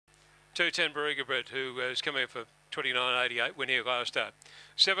210 Barriga Brett, who has come here for 29.88 when here last start.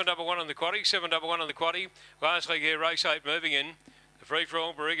 7-1 on the quaddie, 7-1 on the quaddie. Last leg here, race 8 moving in. The free for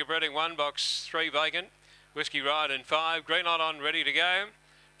all, Barriga Brett in 1 box, 3 vacant. Whiskey Ride in 5. Green light on, ready to go.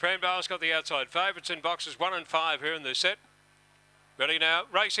 Prambar's got the outside favourites in boxes 1 and 5 here in the set. Ready now,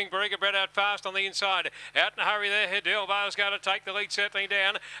 racing Barriga Brett out fast on the inside. Out in a hurry there, Hidilbar's going to take the lead, settling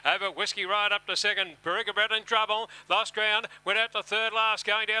down over Whiskey Ride up to second. Barriga Brett in trouble, lost ground, went out to third last,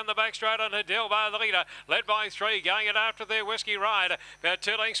 going down the back straight on Hidilbar, the leader, led by 3, going it after their Whiskey Ride. About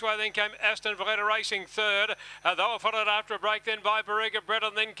 2 lengths away, then came Aston Valletta racing third. They were followed after a break then by Barriga Brett,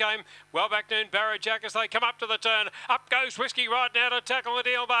 and then came well back noon Barra Jack as they come up to the turn. Up goes Whiskey Ride now to tackle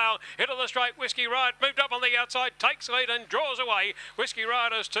Hidilbar. Into the straight, Whiskey Ride moved up on the outside, takes lead and draws away. Whiskey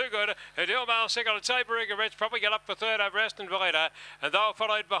Rider's too good. Hidilbar second. I'd say Barriga Brett's probably get up for third over Aston Valletta, and they were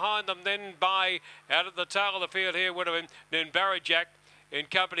followed behind them then by, out at the tail of the field here would have been then Barra Jack in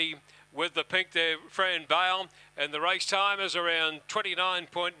company with the pink there, Fran Bale, and the race time is around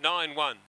 29.91.